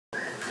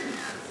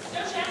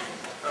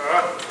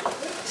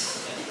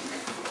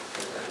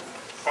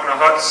a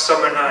hot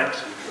summer night,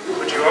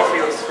 would you offer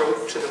your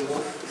throat to the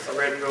wolf with the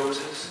red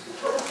roses?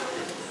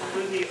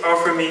 Will he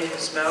offer me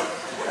his mouth?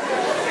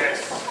 Yes.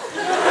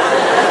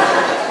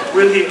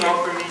 Will he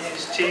offer me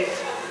his teeth?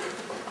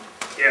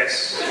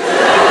 Yes.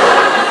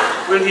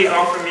 Will he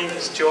offer me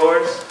his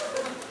jaws?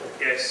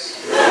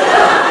 Yes.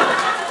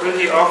 Will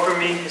he offer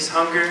me his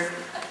hunger?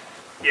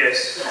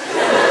 Yes.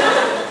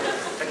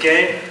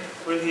 Again,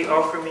 will he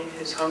offer me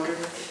his hunger?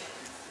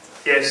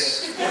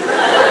 Yes.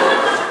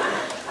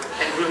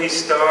 And will he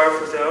starve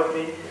without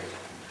me?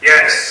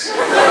 Yes.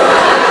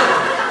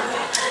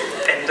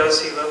 And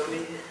does he love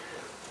me?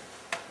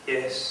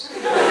 Yes.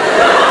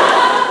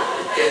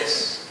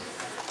 Yes.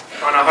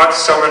 On a hot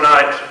summer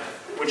night,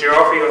 would you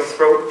offer your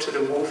throat to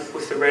the wolf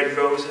with the red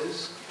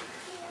roses?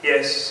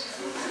 Yes.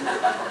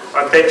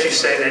 I bet you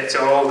say that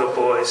to all the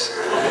boys.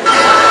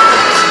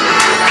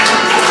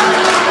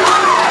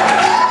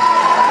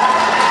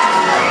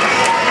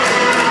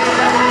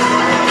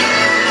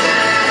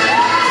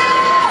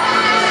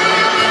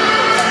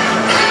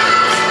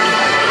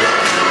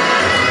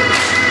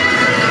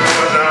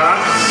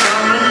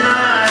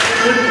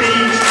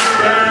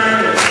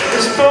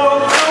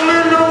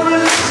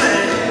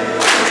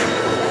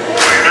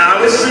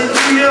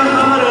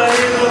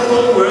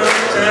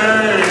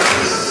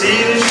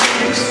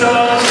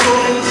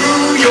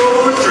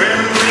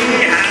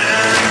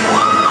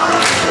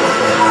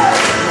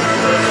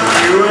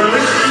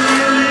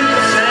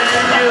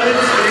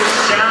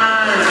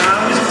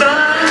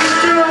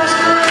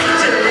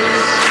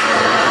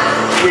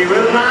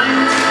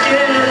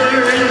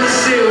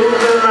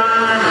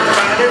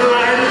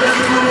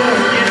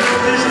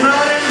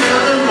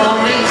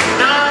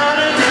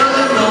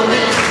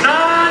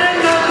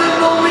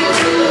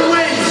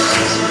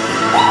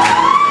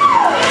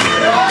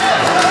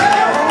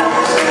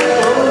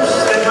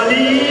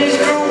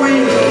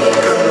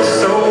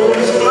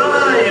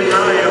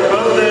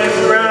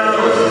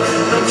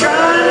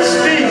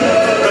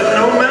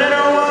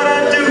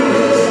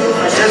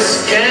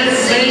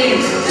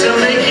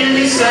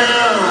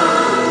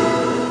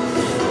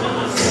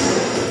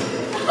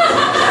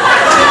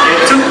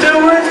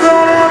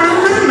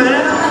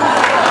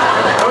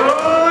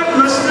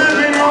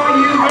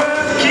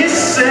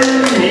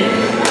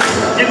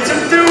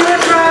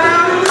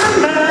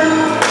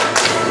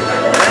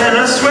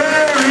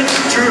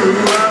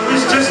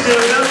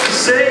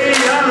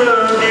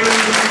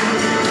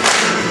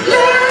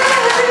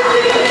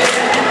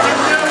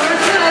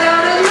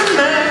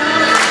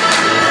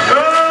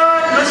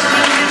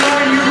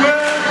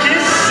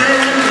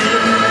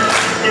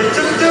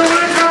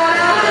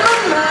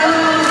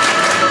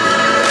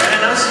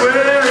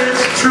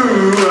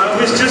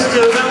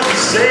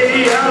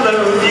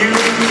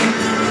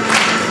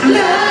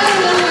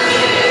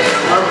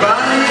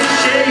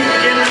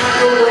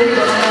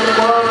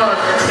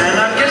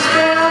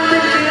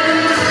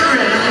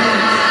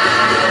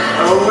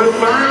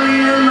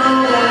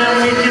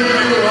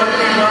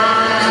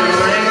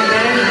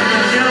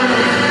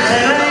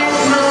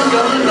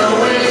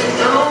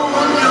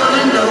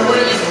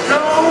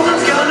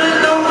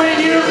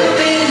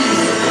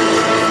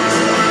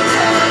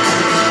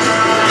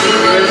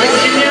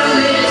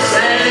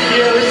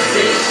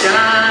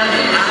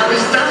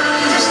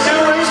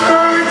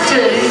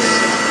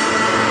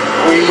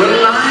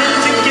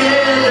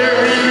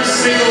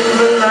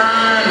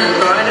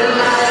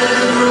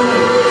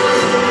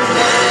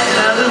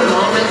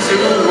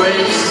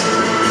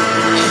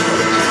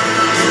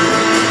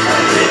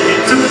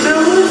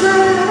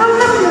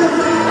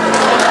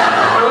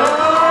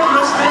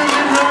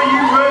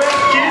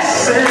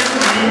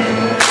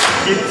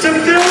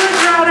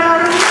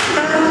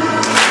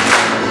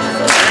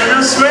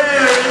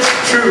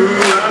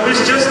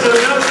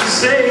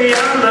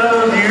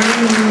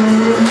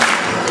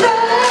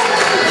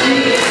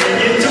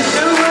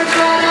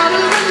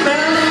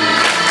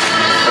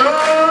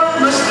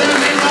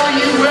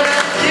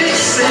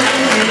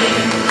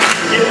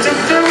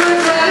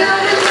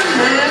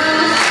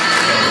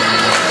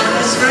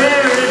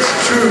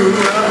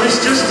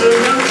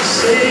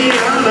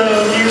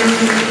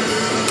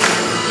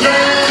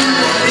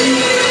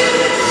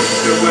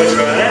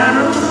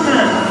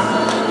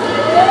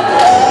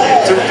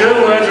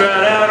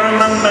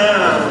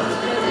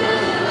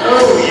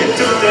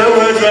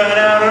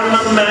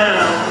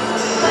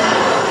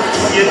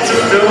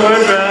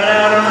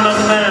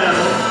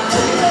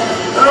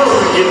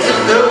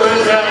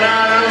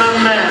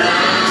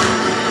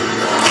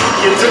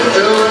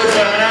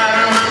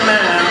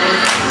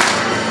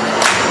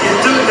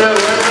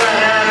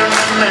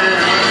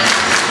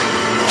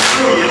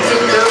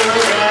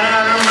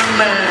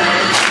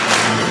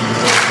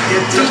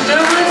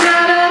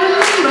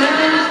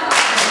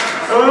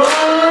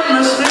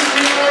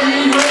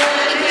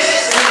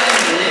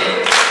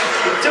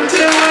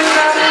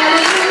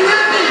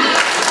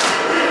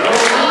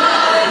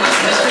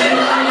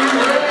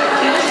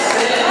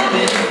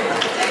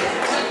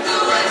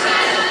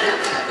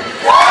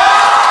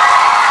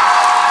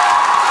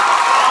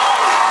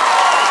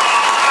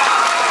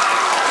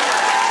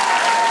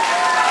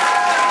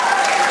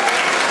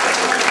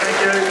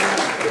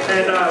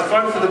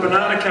 fight for the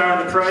banana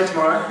car in the parade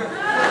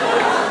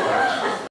tomorrow.